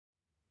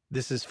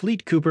This is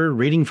Fleet Cooper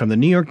reading from the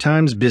New York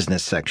Times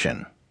business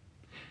section.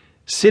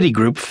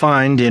 Citigroup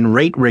fined in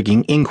rate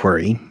rigging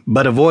inquiry,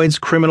 but avoids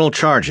criminal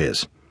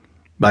charges.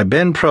 By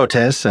Ben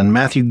Protess and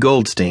Matthew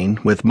Goldstein,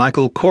 with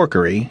Michael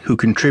Corkery, who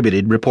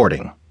contributed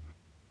reporting.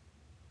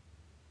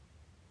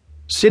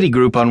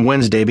 Citigroup on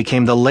Wednesday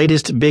became the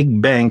latest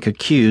big bank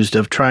accused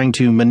of trying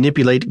to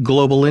manipulate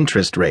global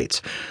interest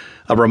rates,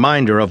 a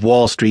reminder of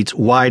Wall Street's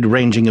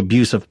wide-ranging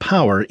abuse of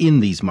power in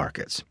these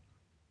markets.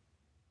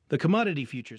 The commodity futures